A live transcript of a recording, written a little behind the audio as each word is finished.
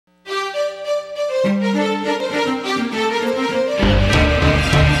Good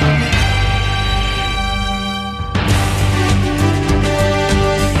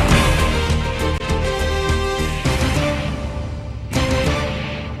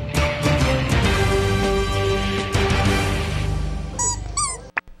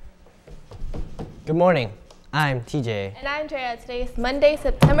morning. I'm TJ. And I'm Drea. Today is Monday,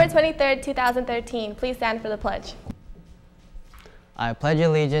 September 23rd, 2013. Please stand for the pledge. I pledge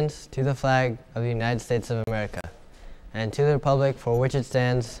allegiance to the flag of the United States of America and to the republic for which it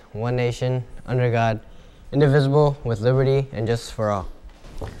stands, one nation, under God, indivisible, with liberty and justice for all.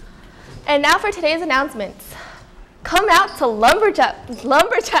 And now for today's announcements. Come out to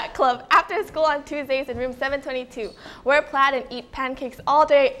Lumberjack Club after school on Tuesdays in room 722. Wear plaid and eat pancakes all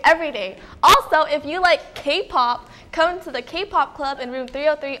day, every day. Also, if you like K-pop, come to the K-pop club in room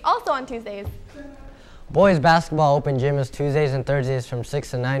 303, also on Tuesdays. Boys basketball open gym is Tuesdays and Thursdays from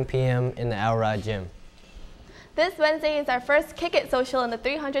 6 to 9 p.m. in the Alrod gym. This Wednesday is our first Kick It social in the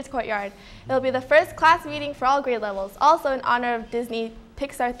 300s courtyard. It will be the first class meeting for all grade levels. Also in honor of Disney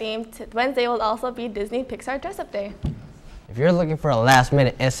Pixar theme, Wednesday will also be Disney Pixar dress-up day. If you're looking for a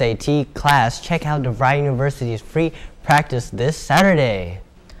last-minute SAT class, check out DeVry University's free practice this Saturday.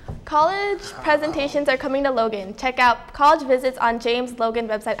 College presentations are coming to Logan. Check out college visits on James Logan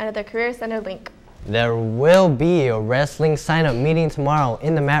website under the Career Center link. There will be a wrestling sign-up meeting tomorrow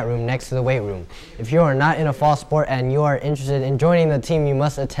in the mat room next to the weight room. If you are not in a fall sport and you are interested in joining the team, you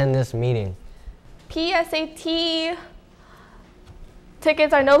must attend this meeting. PSAT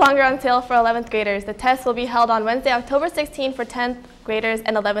tickets are no longer on sale for 11th graders. The test will be held on Wednesday, October 16 for 10th graders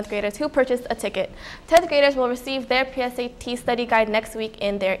and 11th graders who purchased a ticket. 10th graders will receive their PSAT study guide next week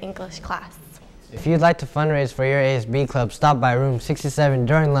in their English class. If you'd like to fundraise for your ASB club, stop by room 67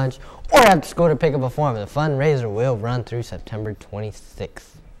 during lunch or after school to pick up a form. The fundraiser will run through September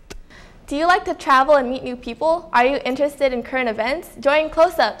 26th. Do you like to travel and meet new people? Are you interested in current events? Join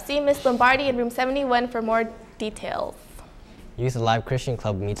Close Up. See Miss Lombardi in room 71 for more details. Youth Alive Christian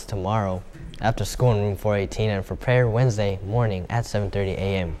Club meets tomorrow after school in room 418 and for prayer Wednesday morning at 7:30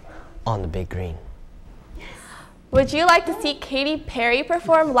 a.m. on the Big Green. Would you like to see Katy Perry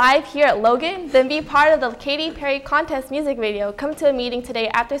perform live here at Logan? Then be part of the Katy Perry contest music video. Come to a meeting today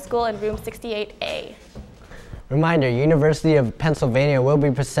after school in room 68A. Reminder, University of Pennsylvania will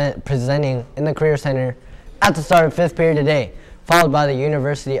be presenting in the Career Center at the start of 5th period today, followed by the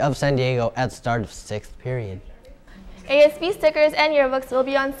University of San Diego at the start of 6th period. ASB stickers and yearbooks will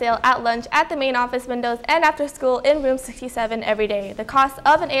be on sale at lunch at the main office windows and after school in room 67 every day. The cost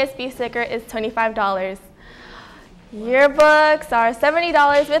of an ASB sticker is $25. Yearbooks are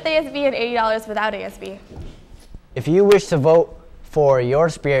 $70 with ASB and $80 without ASB. If you wish to vote for your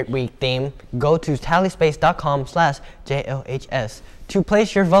Spirit Week theme, go to tallyspace.com/JLHS to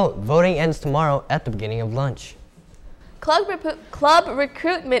place your vote. Voting ends tomorrow at the beginning of lunch. Club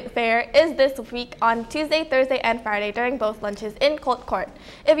Recruitment Fair is this week on Tuesday, Thursday, and Friday during both lunches in Colt Court.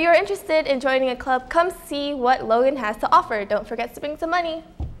 If you are interested in joining a club, come see what Logan has to offer. Don't forget to bring some money.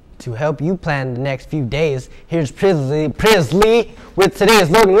 To help you plan the next few days, here's Prisley with today's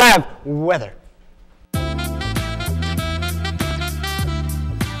Logan Live weather.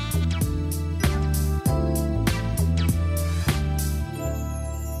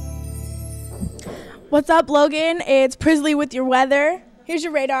 What's up, Logan? It's Prisley with your weather. Here's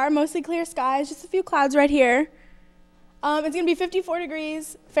your radar. Mostly clear skies, just a few clouds right here. It's going to be 54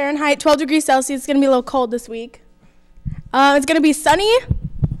 degrees Fahrenheit, 12 degrees Celsius. It's going to be a little cold this week. It's going to be sunny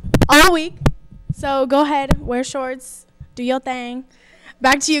all week. So go ahead, wear shorts, do your thing.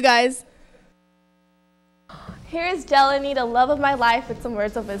 Back to you guys. Here is Jelani, the love of my life, with some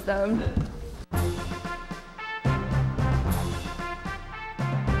words of wisdom.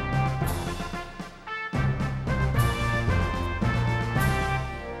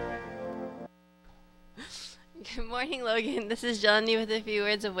 Good morning, Logan. This is Jelani with a few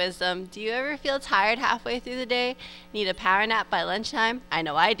words of wisdom. Do you ever feel tired halfway through the day? Need a power nap by lunchtime? I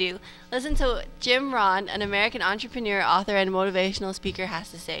know I do. Listen to what Jim Rohn, an American entrepreneur, author, and motivational speaker, has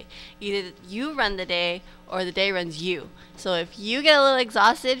to say. Either you run the day or the day runs you. So if you get a little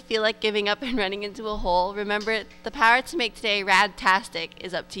exhausted, feel like giving up and running into a hole, remember the power to make today radtastic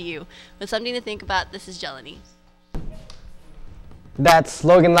is up to you. With something to think about, this is Jelani. That's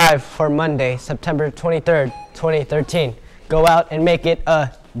Logan Live for Monday, September 23rd, 2013. Go out and make it a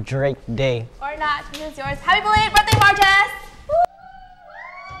Drake day. Or not. Here's yours. Happy belated birthday, Marcus!